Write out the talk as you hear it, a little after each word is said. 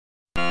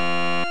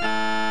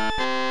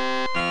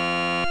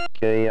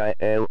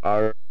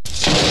KILR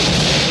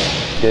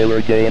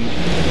KILR Games.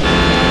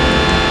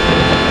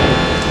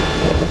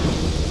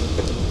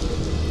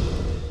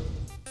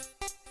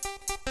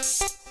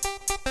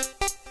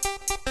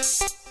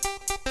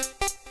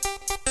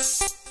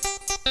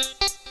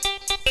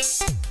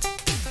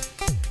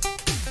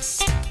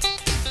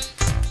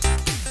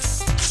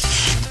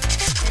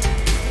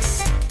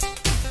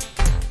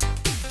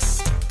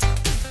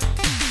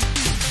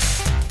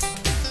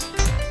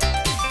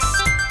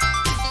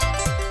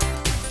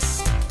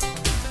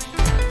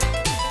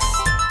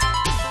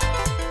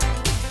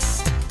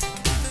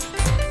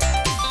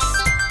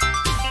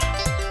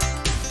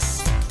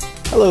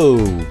 Hello,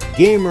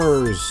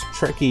 gamers,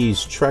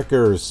 Trekkies,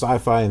 Trekkers,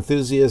 sci-fi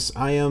enthusiasts.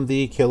 I am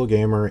the KILR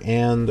Gamer,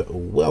 and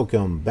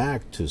welcome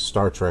back to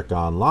Star Trek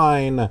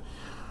Online.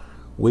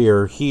 We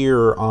are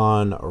here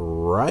on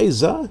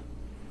Risa.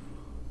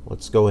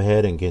 Let's go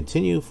ahead and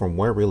continue from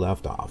where we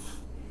left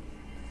off.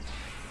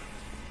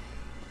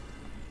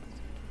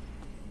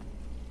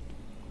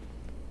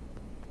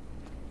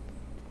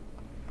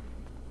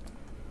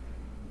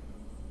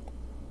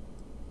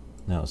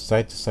 No,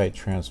 site-to-site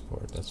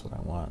transport. That's what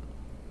I want.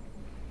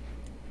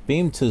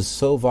 Beam to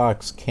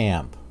Sovok's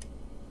camp.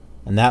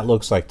 And that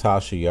looks like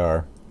Tasha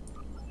Yar.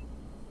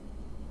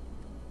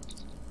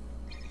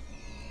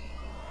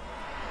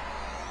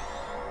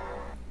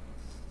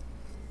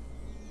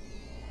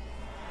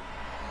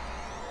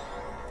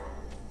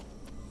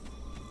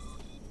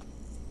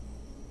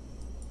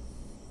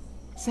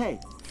 Say,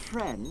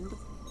 friend,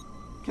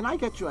 can I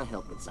get you a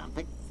help with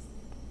something?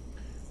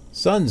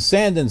 Sun,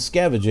 sand, and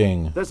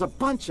scavenging. There's a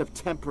bunch of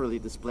temporally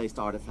displaced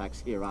artifacts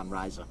here on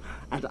Risa,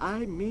 and I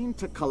mean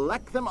to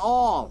collect them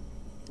all.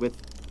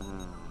 With,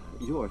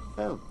 your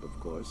help, of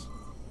course.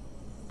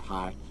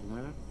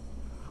 Partner?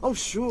 Oh,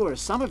 sure,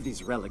 some of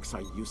these relics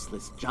are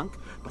useless junk,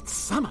 but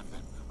some of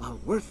them are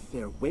worth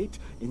their weight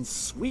in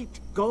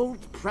sweet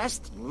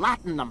gold-pressed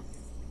latinum.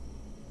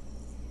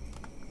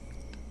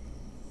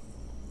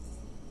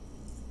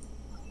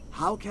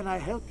 How can I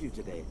help you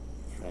today,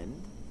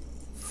 friend?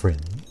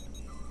 Friend?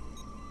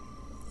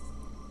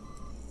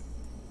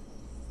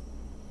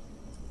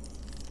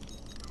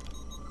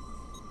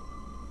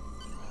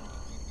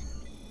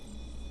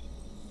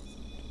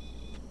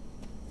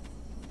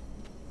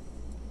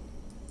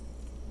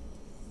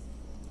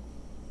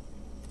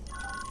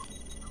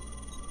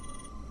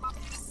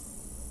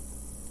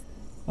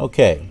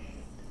 Okay,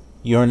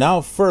 you're now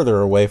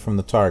further away from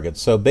the target,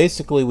 so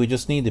basically we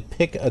just need to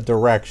pick a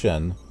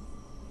direction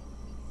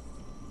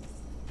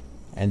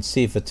and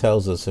see if it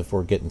tells us if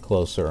we're getting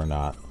closer or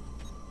not.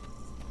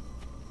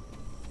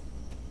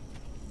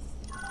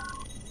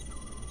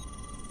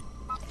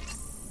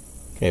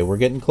 Okay, we're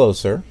getting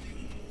closer,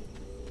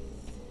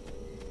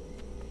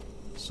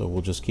 so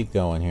we'll just keep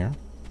going here.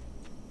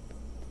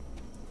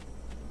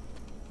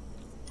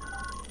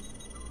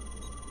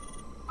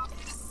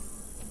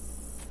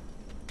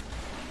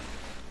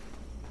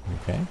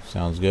 Okay,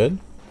 sounds good.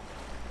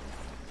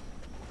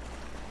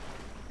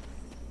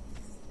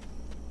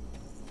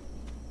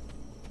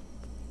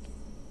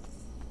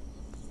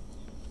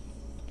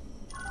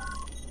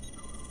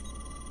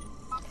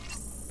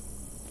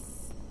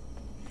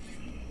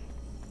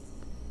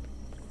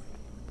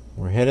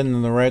 We're heading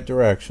in the right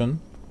direction.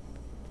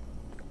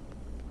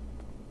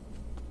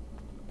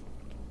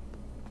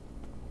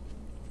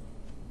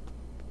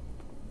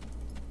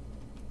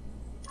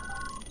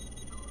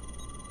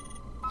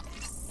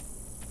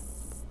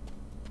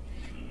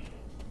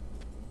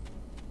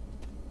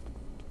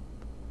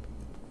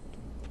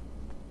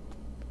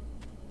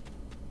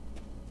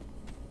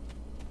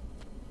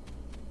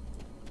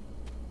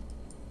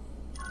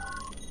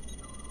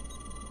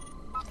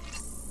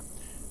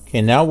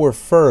 Okay, now we're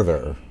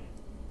further.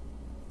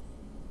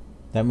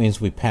 That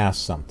means we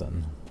passed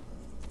something.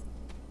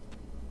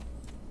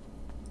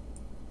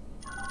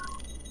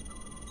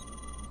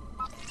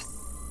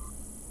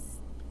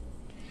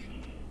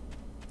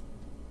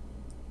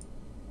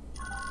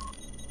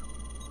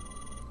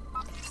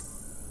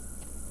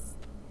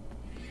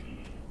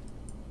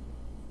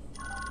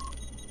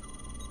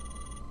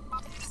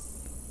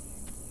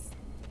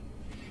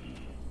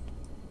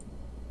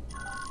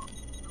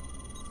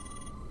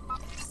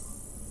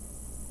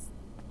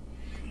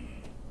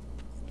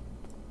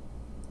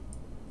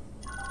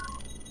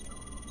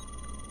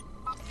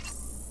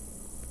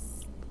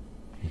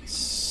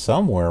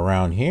 Somewhere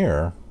around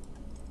here.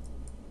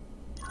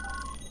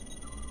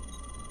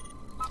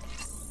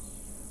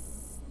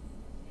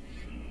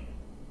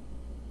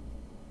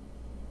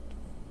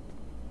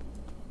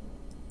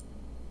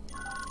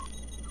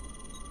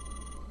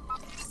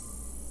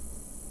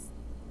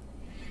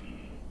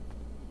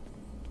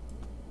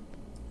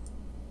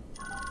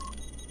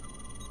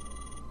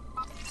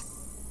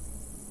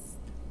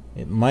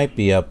 It might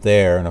be up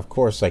there, and of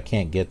course I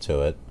can't get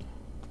to it.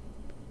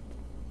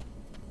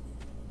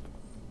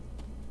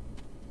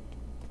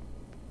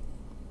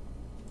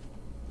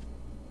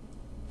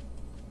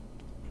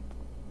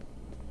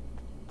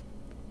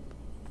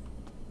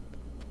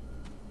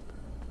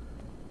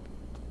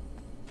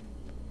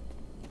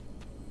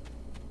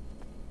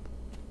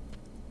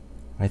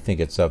 I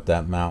think it's up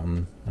that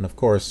mountain. And of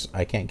course,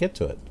 I can't get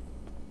to it.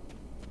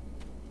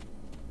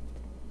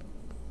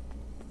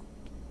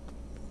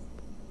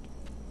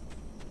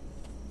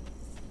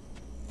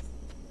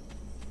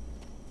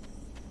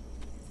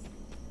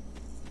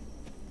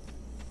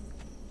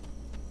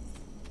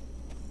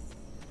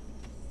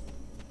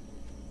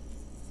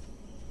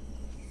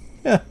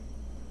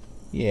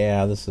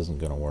 Yeah, this isn't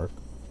going to work.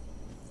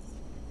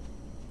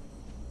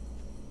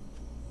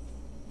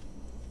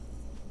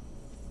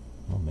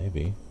 Well,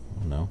 maybe. I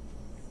don't know.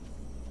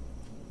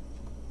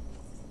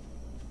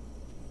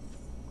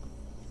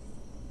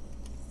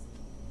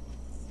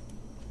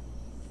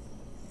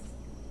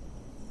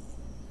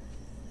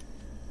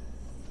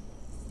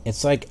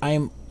 It's like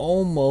I'm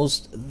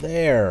almost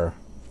there.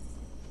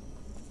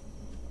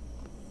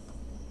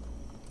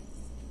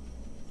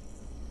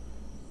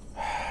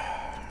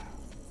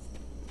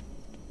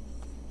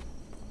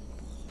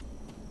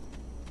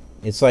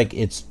 It's like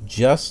it's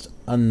just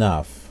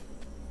enough.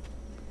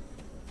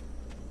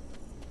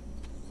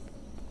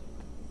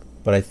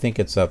 But I think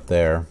it's up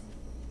there.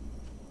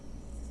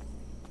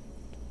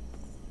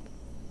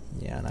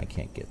 Yeah, and I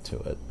can't get to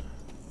it.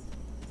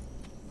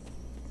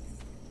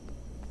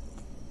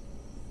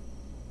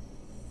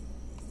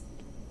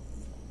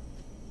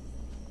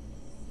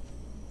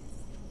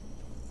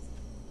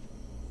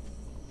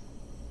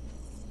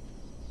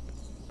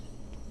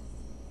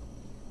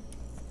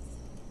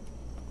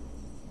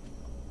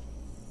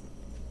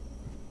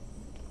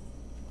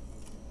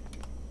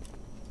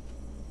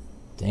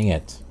 Dang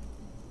it.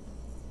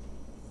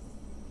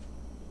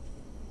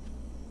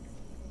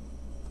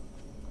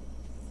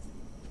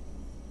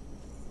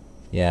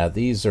 Yeah,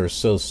 these are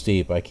so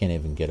steep I can't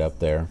even get up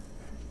there.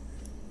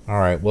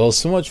 Alright, well,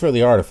 so much for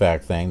the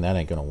artifact thing. That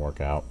ain't gonna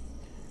work out.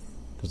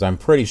 Because I'm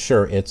pretty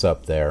sure it's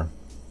up there.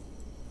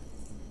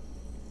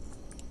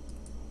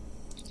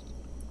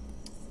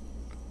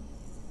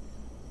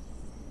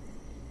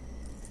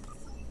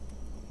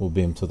 We'll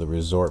beam to the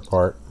resort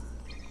part.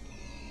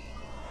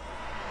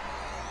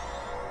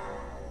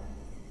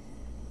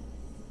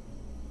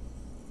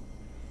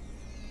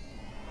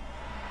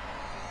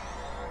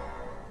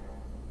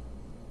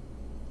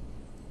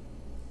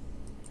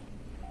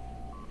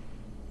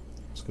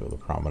 Let's go to the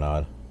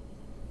promenade.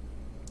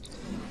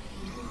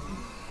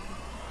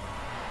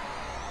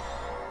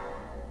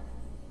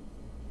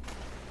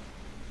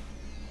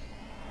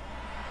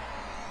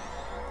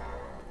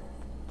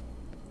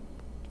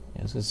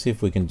 Let's see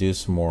if we can do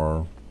some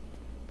more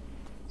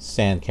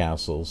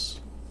sandcastles.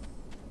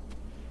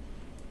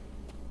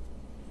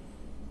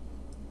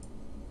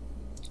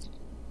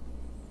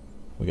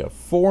 We got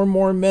 4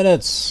 more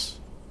minutes.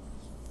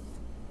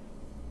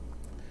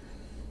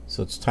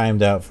 So it's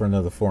timed out for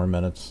another 4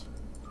 minutes.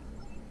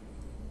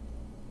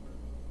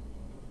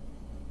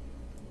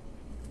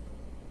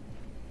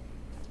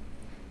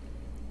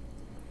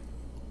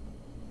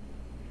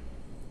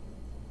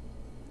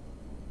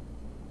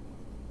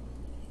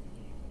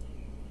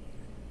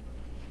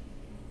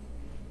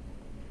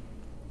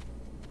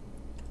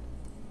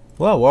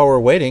 Well, while we're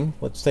waiting,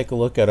 let's take a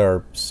look at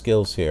our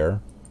skills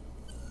here.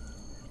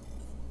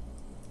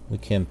 We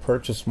can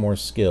purchase more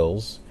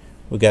skills.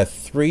 We got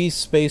 3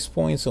 space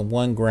points and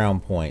 1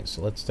 ground point.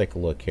 So let's take a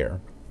look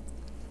here.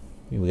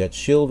 We got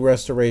shield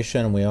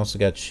restoration and we also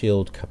got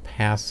shield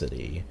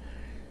capacity.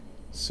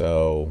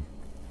 So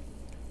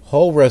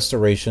hull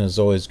restoration is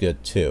always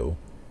good too.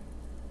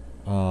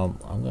 I'm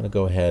going to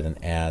go ahead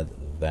and add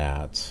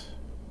that.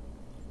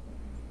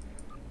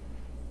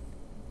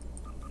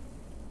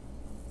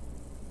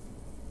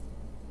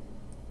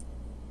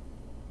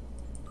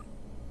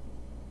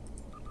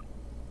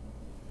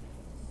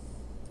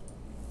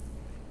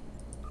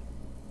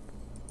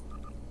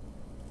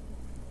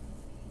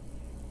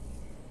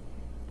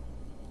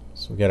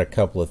 So we got a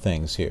couple of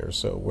things here.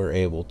 So we're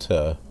able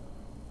to,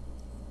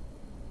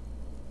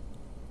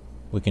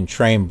 we can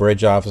train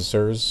bridge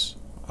officers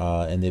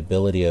in the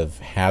ability of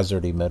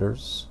hazard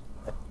emitters.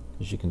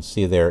 As you can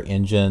see there,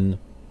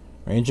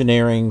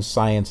 engineering,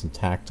 science, and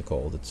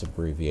tactical. That's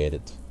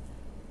abbreviated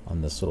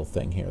on this little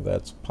thing here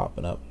that's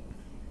popping up.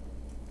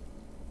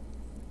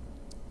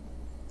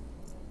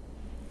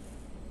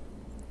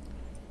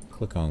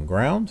 Click on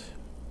ground.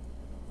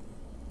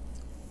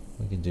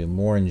 We can do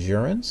more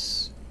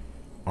endurance.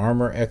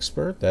 Armor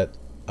expert, that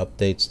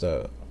updates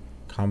the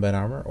combat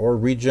armor, or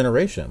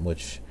regeneration,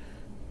 which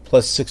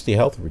plus 60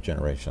 health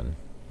regeneration.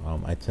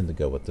 I tend to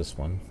go with this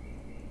one.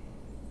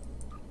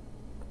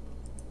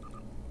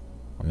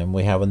 And then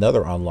we have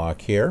another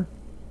unlock here.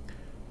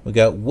 We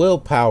got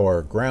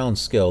willpower, ground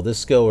skill. This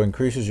skill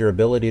increases your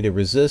ability to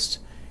resist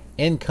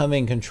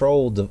incoming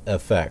control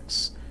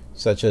effects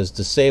such as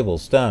disable,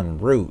 stun,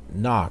 root,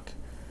 knock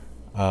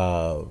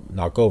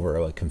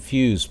over, like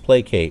confuse,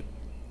 placate.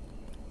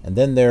 And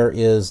then there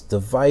is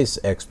device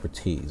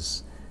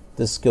expertise.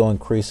 This skill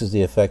increases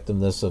the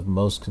effectiveness of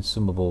most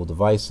consumable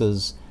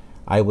devices.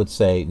 I would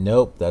say,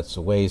 nope, that's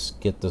a waste.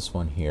 Get this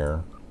one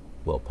here,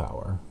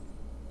 willpower.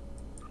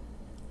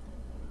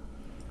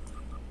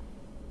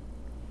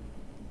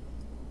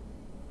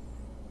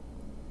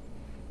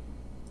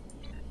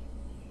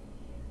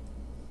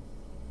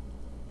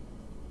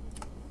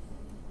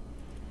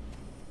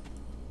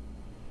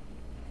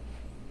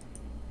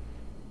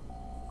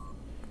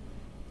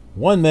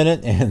 1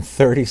 minute and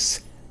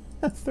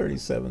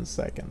 37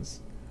 seconds.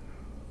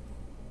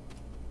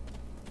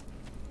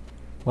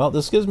 Well,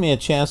 this gives me a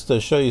chance to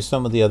show you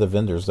some of the other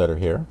vendors that are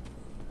here.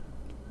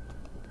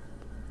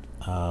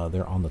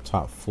 They're on the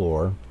top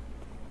floor.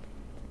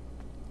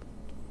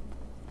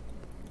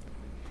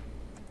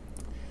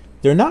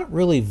 They're not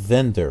really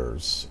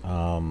vendors.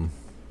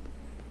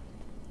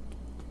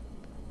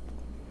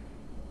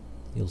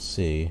 You'll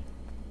see.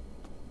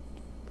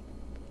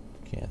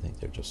 Okay, I think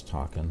they're just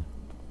talking.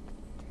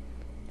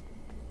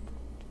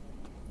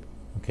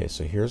 Okay,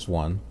 so here's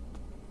one.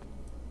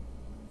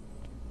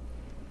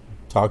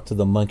 Talk to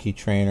the monkey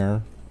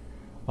trainer.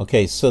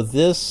 Okay, so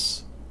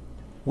this,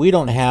 we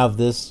don't have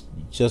this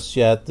just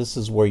yet. This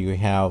is where you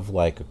have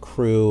like a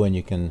crew and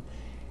you can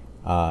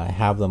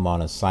have them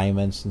on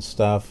assignments and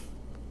stuff.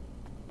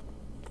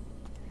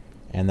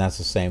 And that's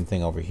the same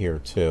thing over here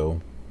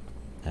too.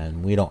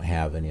 And we don't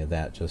have any of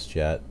that just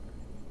yet.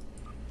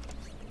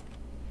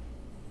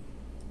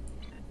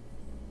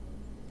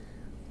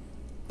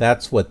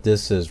 That's what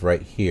this is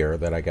right here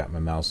that I got my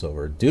mouse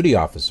over. Duty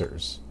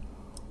officers.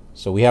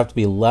 So we have to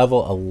be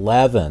level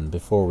 11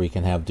 before we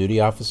can have duty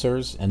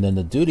officers. And then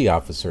the duty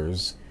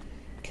officers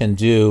can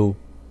do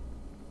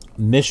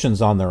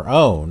missions on their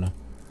own,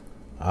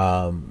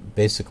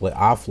 basically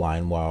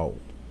offline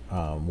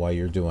while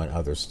you're doing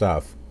other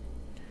stuff.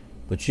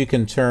 But you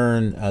can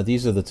turn,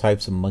 these are the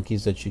types of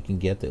monkeys that you can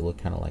get. They look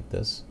kind of like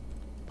this.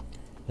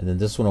 And then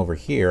this one over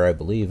here, I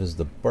believe, is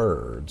the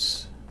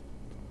birds.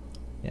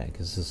 Yeah,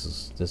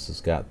 because this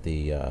has got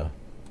the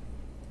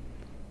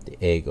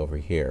egg over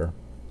here.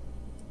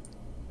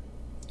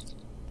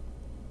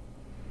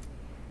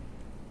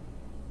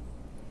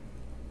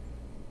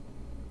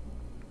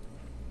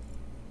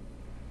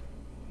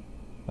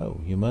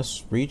 Oh, you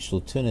must reach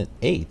Lieutenant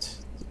 8.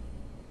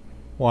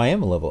 Well, I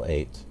am a level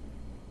 8.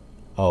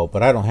 Oh,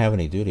 but I don't have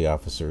any duty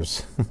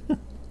officers.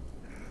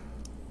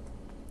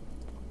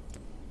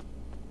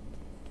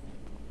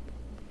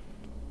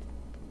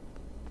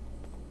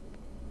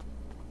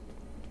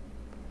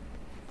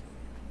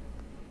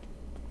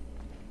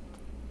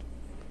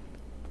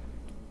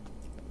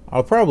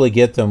 I'll probably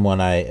get them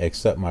when I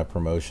accept my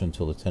promotion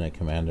to Lieutenant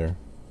Commander.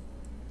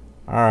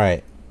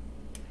 Alright.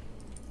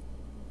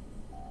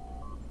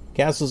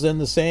 Castles in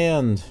the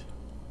sand.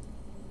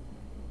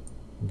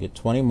 Get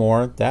 20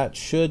 more. That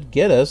should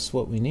get us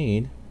what we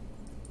need.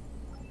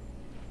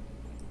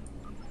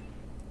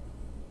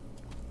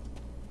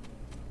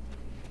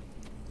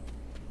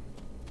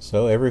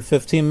 So every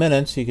 15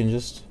 minutes you can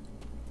just...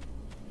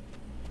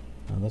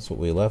 Oh, that's what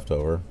we left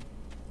over.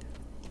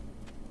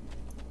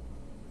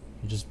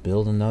 You just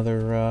build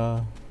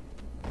another...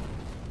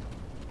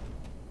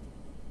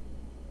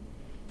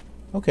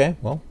 Okay,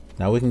 well,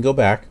 now we can go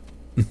back.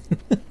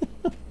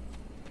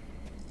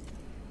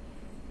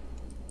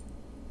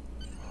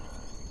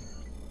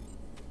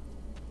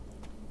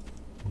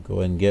 Go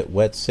ahead and get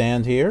wet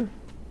sand here.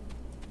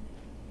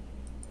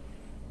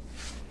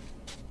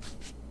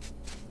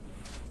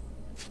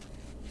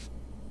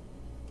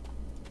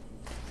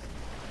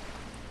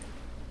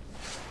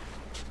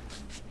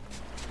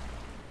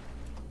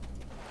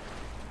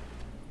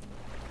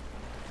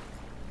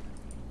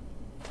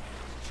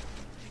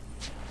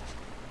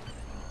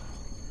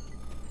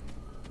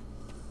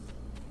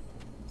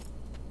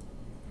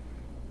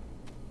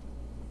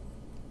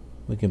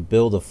 We can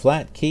build a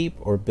flat keep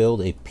or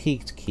build a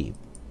peaked keep.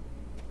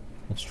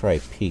 Let's try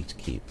peaked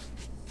keep.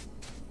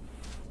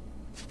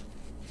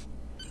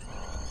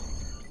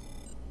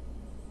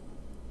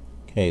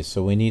 Okay,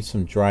 so we need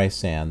some dry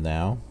sand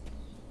now.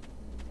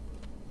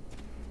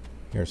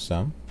 Here's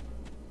some.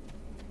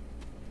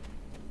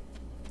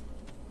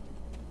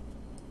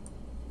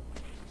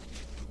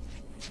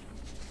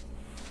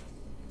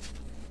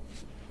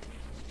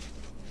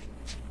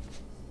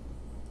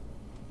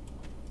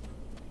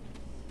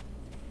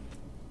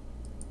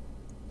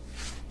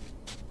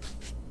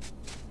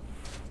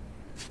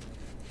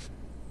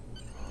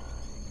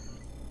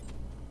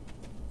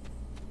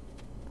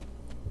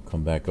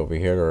 Come back over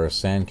here to our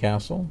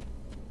sandcastle.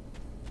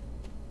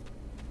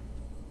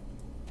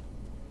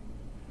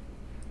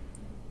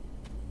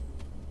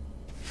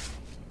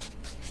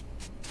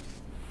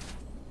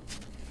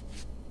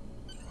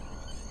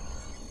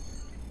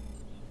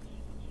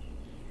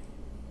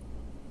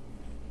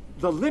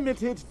 The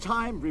limited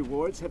time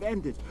rewards have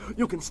ended.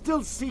 You can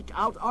still seek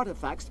out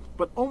artifacts,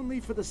 but only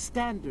for the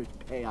standard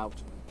payout.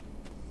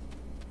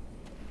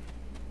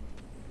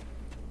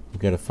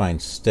 We've got to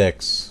find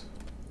sticks.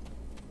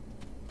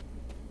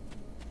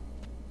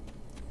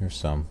 Here's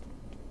some.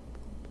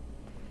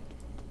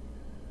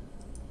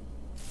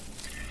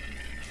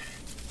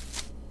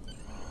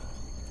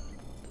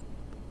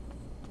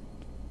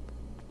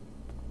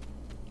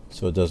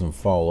 So it doesn't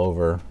fall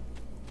over.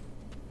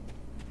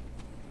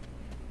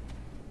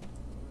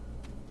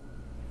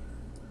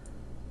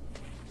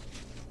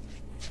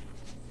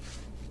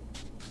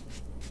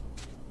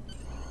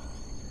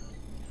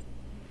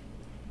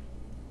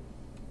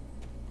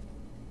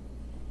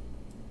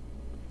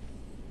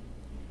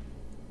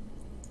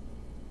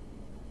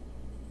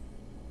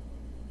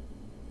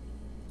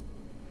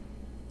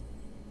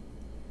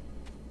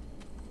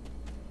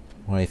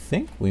 Well, I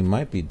think we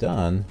might be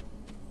done.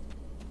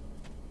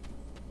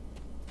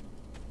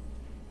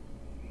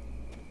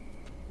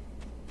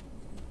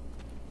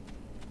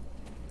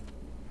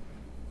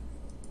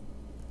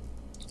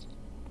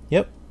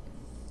 Yep.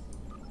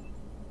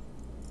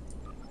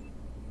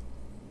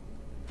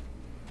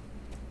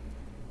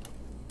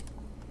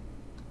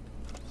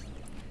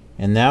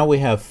 And now we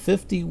have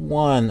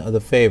 51 of the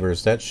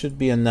favors. That should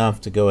be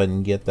enough to go ahead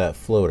and get that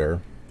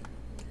floater.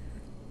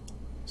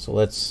 So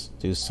let's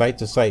do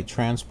site-to-site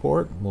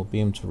transport. We'll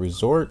beam to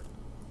resort.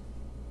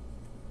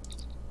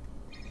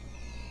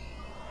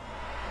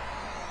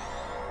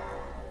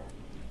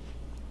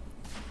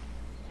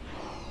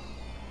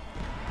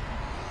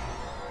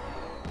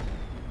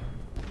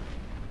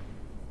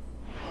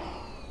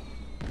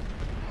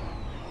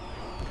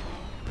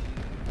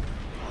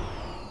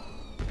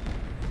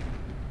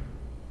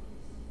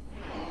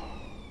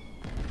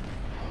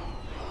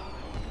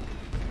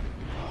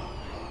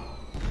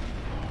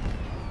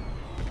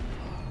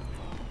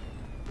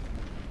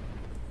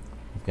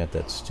 Got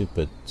that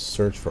stupid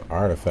search for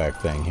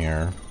artifact thing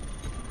here.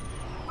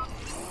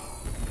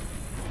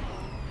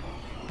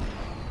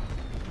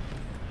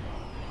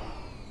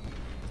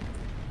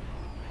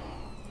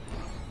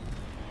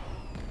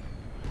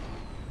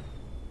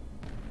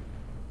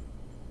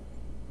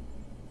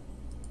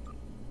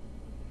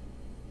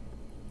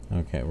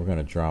 Okay, we're going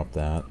to drop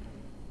that.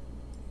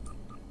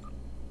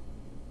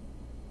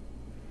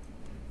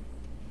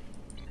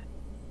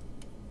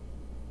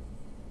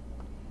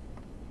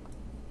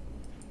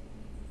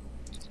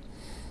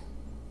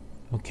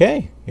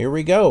 Okay, here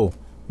we go.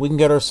 We can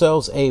get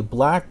ourselves a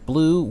black,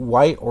 blue,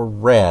 white, or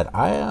red.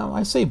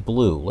 I say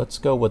blue. Let's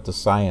go with the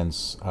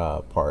science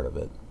part of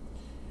it.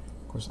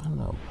 Of course, I don't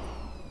know.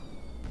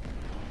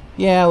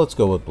 Yeah, let's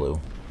go with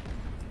blue.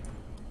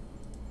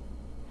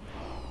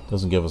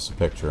 Doesn't give us a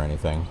picture or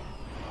anything.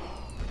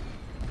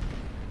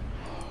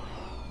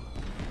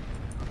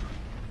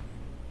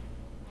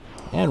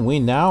 And we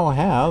now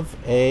have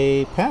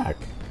a pack.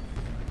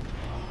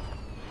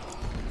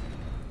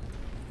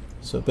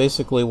 So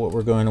basically what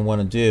we're going to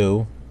want to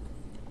do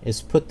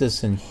is put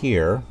this in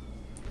here.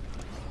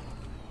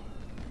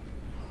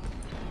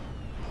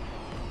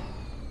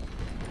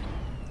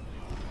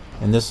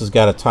 And this has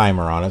got a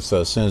timer on it,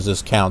 so as soon as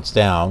this counts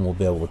down, we'll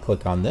be able to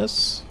click on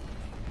this.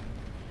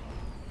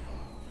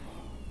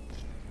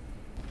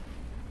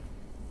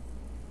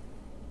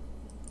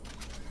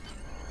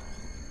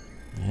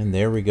 And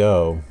there we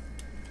go.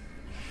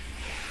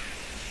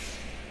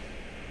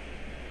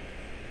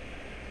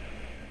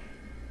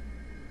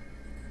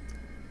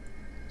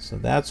 So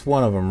that's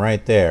one of them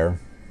right there.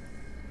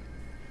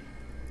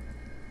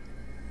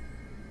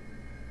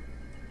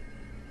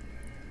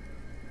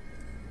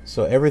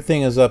 So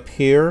everything is up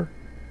here.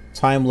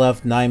 Time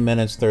left 9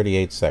 minutes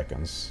 38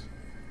 seconds.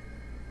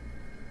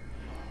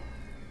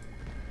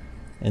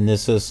 And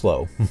this is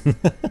slow.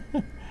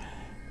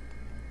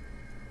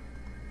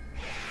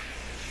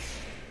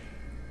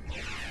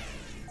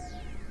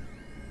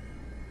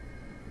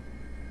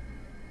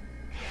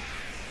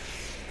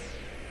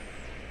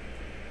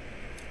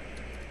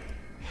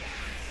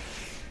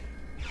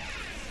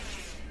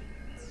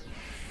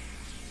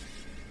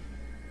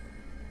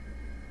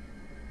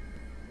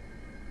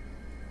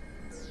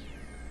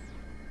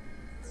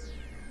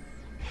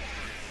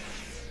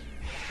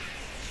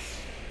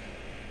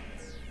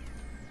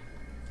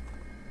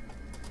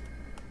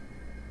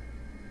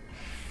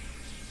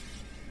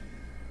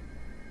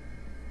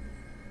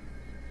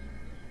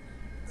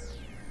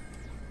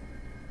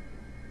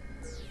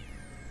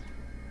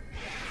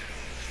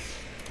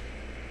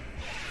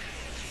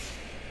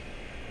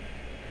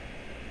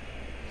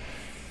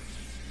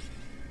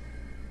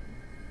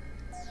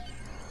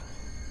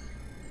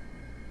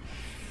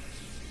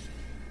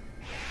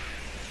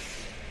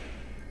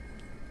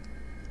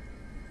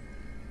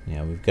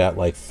 Yeah, we've got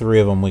like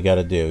 3 of them we got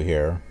to do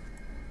here.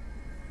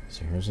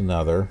 So here's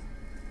another.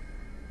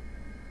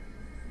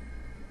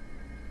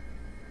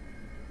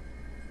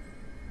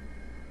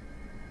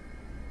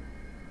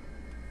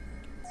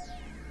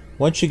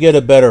 Once you get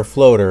a better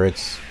floater,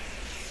 it's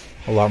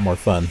a lot more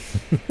fun.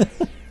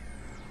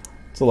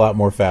 It's a lot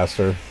more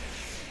faster.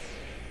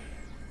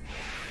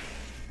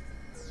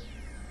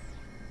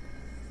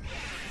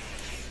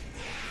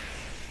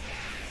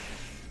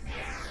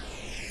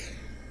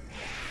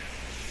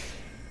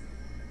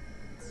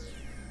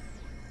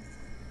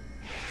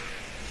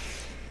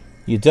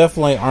 You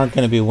definitely aren't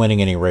going to be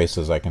winning any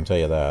races, I can tell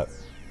you that.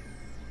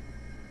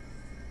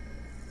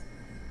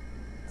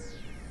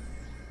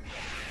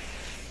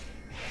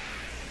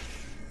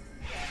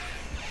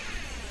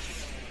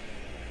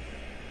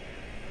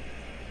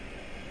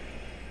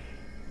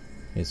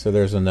 Okay, so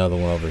there's another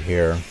one over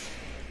here.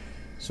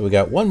 So we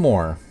got one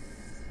more.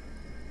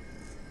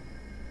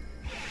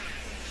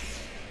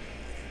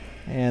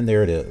 And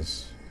there it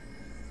is.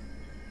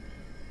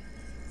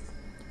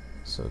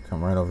 So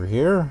come right over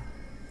here.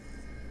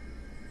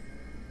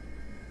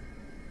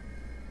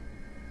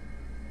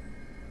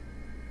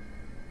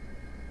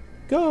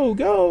 Go,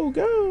 go,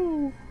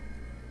 go!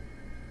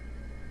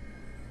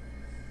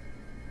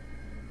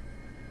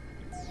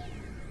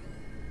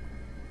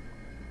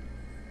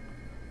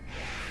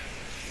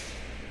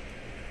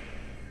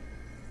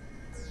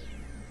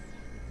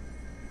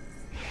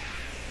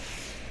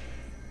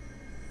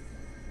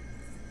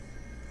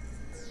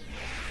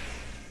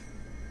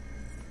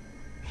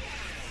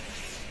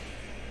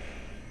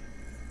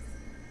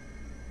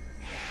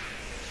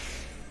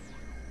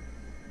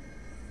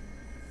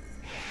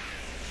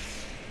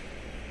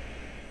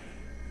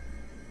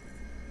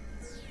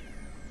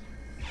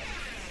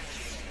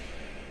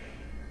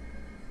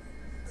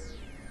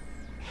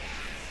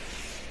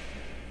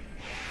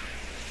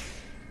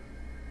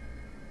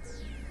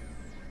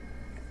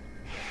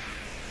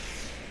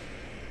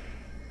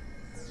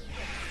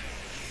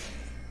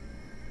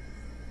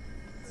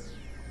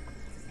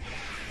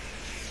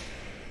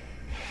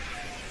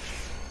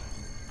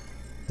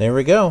 There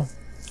we go.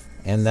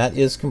 And that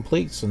is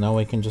complete. So now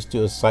we can just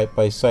do a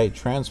site-by-site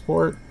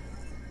transport.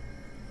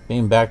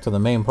 Beam back to the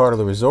main part of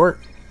the resort.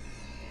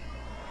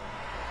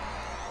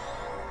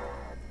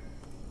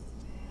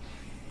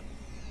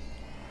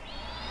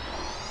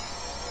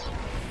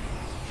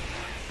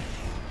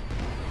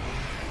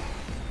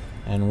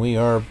 And we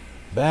are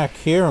back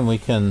here, and we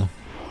can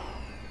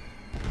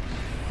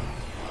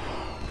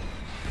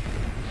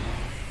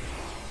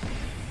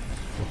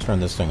we'll turn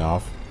this thing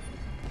off.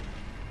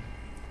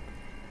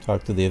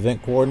 Talk to the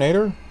event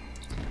coordinator.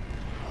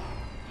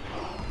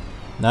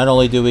 Not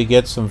only do we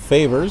get some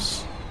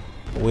favors,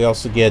 but we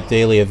also get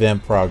daily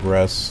event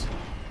progress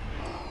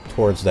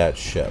towards that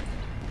ship.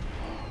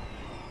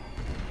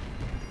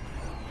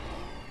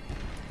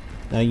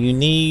 Now you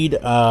need,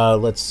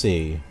 let's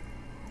see,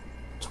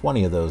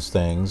 20 of those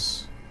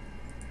things.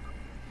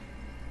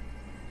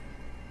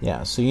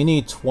 Yeah, so you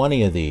need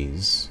 20 of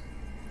these.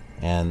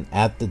 And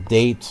at the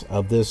date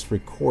of this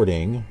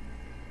recording,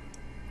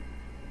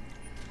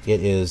 it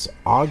is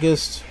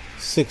August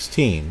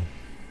 16.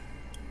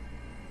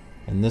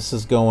 And this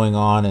is going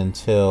on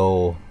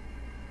until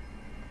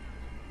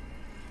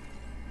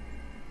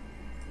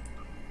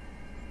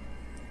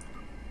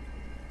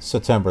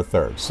September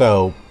 3rd.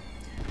 So,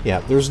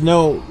 yeah, there's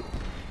no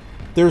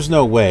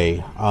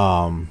way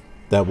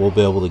that we'll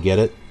be able to get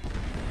it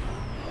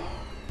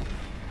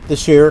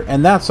this year,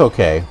 and that's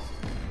okay.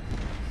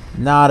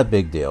 Not a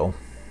big deal.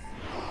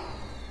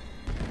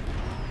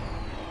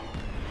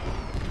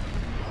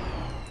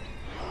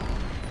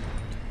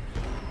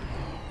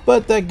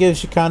 But that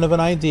gives you kind of an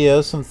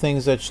idea, some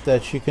things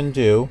that you can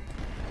do.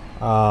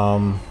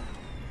 And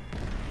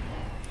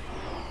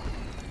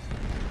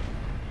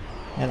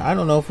I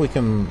don't know if we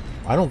can.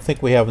 I don't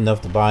think we have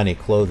enough to buy any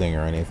clothing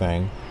or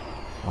anything.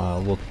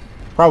 We'll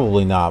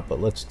probably not,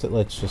 but let's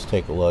just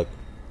take a look.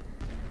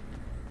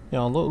 You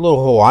know, a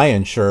little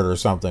Hawaiian shirt or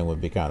something would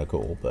be kind of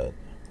cool, but.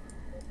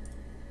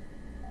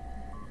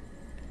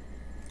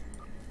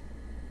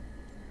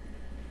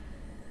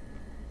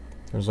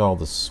 There's all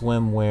the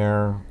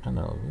swimwear. I don't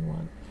know.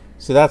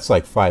 See, that's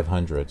like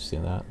 500. See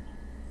that?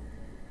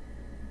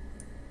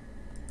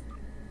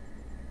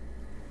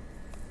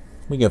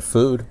 We get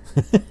food.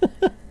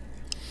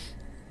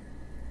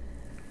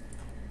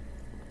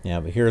 Yeah,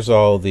 but here's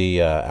all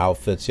the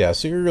outfits. Yeah,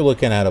 so you're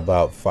looking at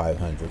about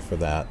 500 for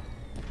that.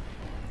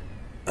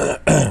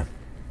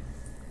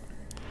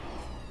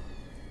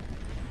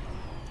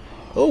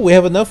 Oh, we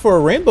have enough for a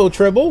rainbow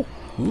tribble.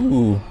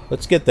 Ooh,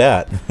 let's get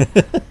that.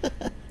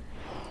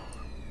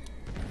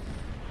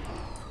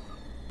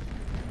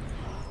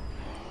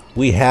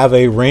 We have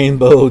a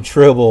rainbow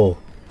tribble.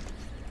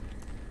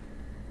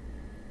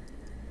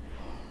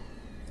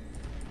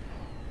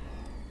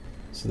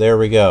 So there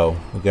we go.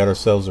 We got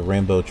ourselves a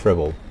rainbow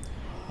tribble.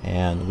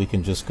 And we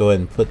can just go ahead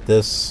and put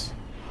this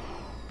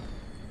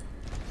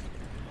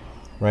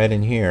right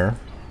in here.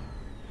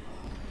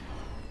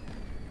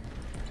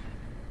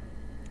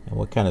 And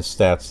what kind of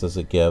stats does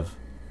it give?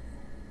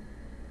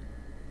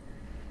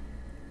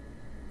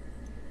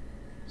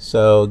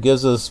 So it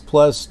gives us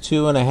plus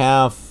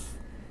 2.5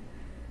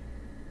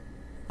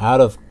 out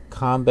of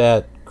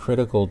combat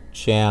critical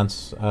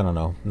chance. I don't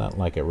know, not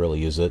like I really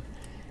use it,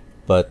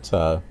 but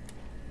I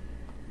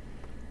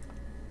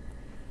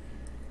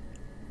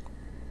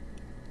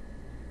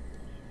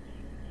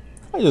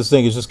just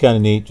think it's just kind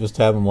of neat, just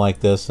have him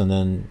like this, and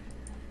then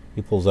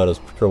he pulls out his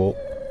patrol.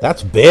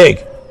 That's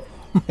big.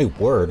 My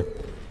word,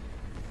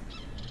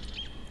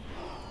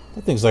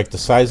 that thing's like the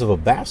size of a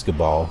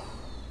basketball.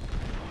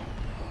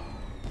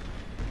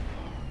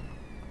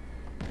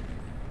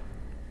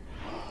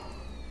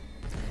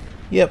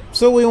 Yep,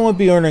 so we won't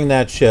be earning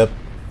that ship,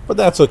 but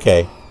that's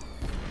okay.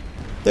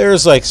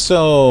 There's like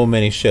so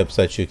many ships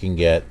that you can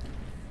get.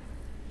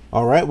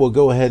 Alright, we'll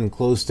go ahead and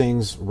close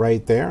things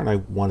right there, and I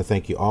want to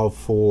thank you all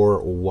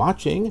for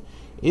watching.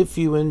 If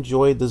you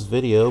enjoyed this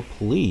video,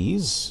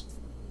 please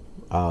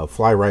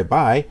fly right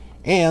by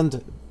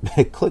and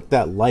click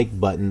that like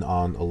button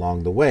on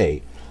along the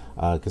way,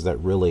 because that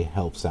really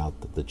helps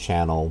out the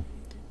channel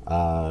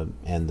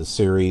and the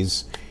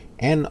series.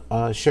 And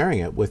sharing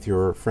it with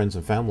your friends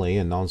and family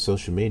and on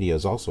social media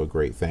is also a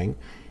great thing.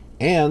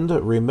 And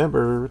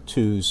remember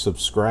to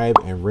subscribe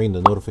and ring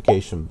the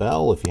notification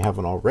bell if you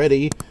haven't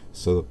already,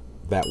 so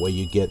that way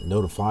you get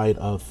notified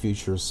of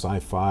future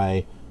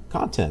sci-fi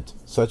content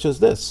such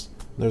as this.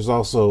 There's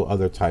also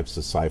other types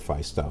of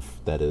sci-fi stuff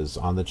that is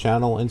on the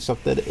channel and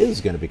stuff that is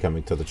going to be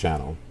coming to the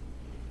channel.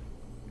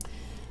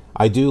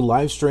 I do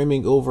live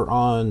streaming over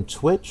on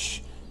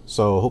Twitch.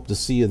 So hope to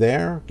see you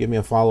there. Give me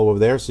a follow over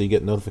there so you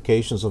get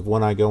notifications of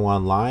when I go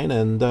online.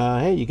 And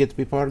hey, you get to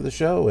be part of the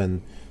show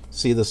and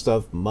see the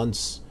stuff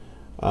months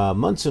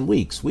and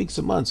weeks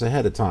and months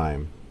ahead of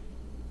time.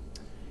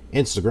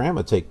 Instagram,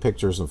 I take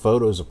pictures and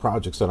photos of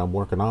projects that I'm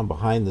working on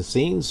behind the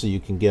scenes so you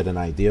can get an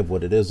idea of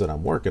what it is that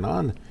I'm working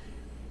on.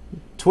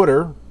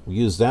 Twitter, we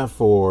use that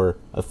for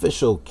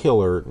official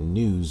KILR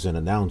news and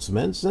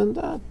announcements,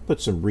 and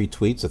put some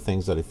retweets of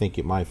things that I think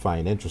you might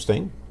find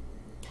interesting.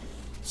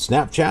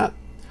 Snapchat,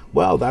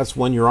 well, that's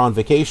when you're on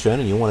vacation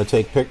and you want to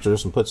take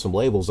pictures and put some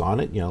labels on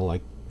it, you know,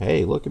 like,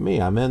 hey, look at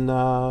me, I'm in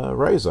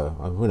Reza.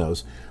 Who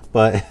knows?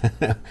 But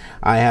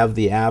I have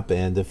the app,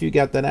 and if you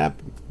got that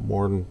app,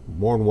 more than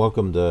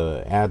welcome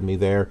to add me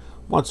there.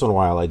 Once in a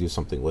while I do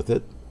something with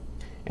it.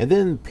 And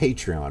then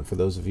Patreon, for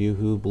those of you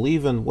who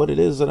believe in what it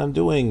is that I'm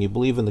doing. You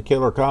believe in the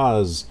KILR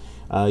cause.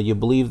 You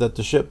believe that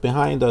the ship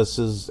behind us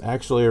is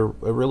actually a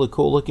really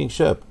cool looking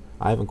ship.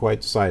 I haven't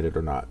quite decided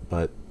or not,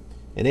 but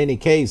in any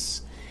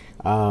case,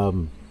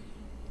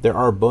 there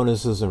are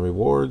bonuses and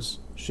rewards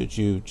should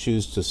you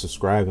choose to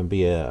subscribe and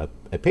be a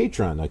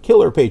patron, a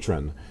KILR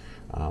patron.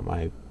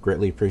 I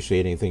greatly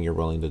appreciate anything you're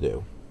willing to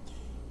do.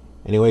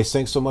 Anyways,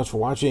 thanks so much for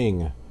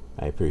watching.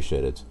 I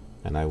appreciate it.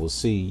 And I will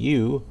see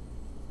you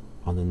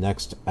on the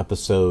next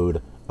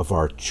episode of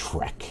our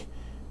trek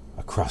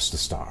across the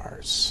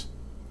stars.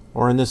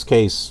 Or in this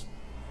case,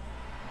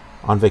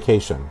 on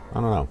vacation. I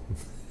don't know.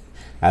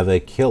 Have a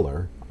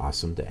killer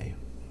awesome day.